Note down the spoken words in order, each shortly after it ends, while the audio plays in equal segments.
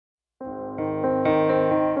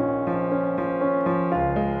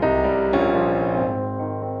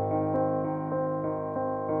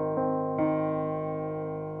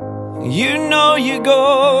You know you're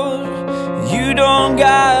gold, you don't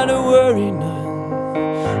gotta worry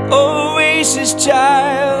none. Oasis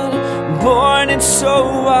child, born and so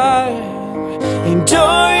wild. And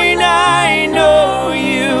don't I know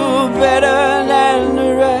you better than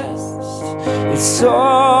the rest? It's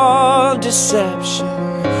all deception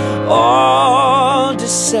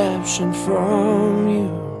from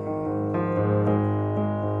you.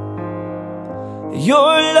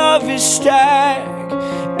 Your love is stacked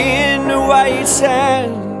in the white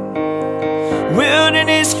sand,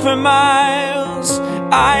 wilderness for miles,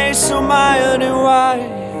 eyes so mild and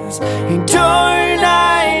wise. And don't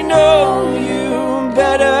I know you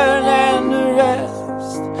better than the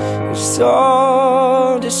rest? It's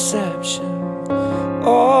all deception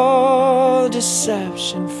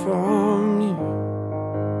from you.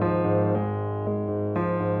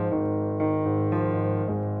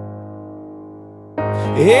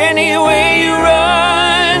 Anyway you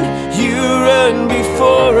run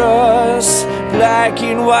before us, black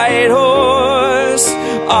and white horse,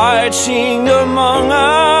 arching among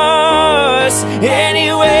us.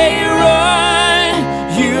 Anyway you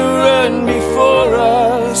run before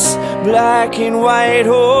us, black and white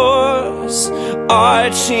horse,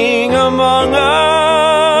 arching among us.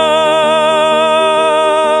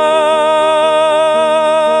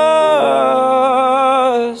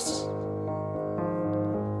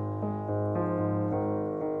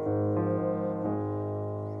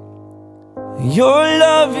 Your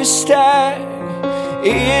love is stacked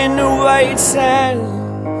in the white sand,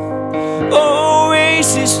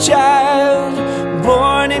 oasis child,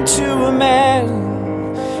 born into a man.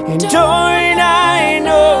 And don't I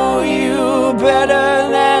know you better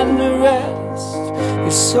than the rest?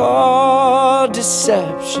 It's all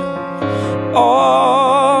deception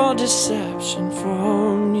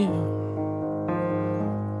from you.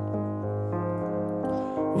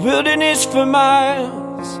 Wilderness for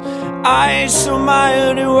miles, eyes so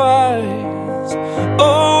mild and wise.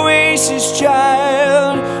 Oasis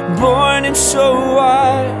child, born and so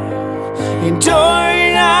wild. And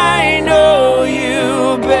don't I know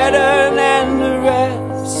you better than the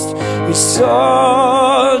rest? It's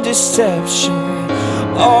all deception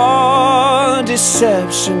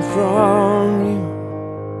from you.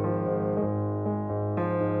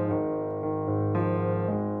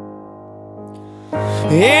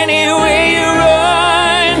 Anyway you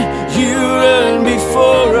run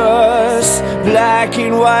before us, black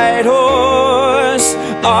and white horse,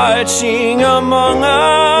 arching among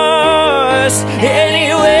us.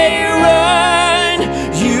 Anyway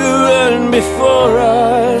you run before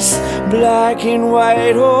us, black and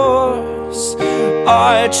white horse,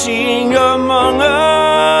 arching among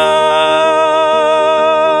us.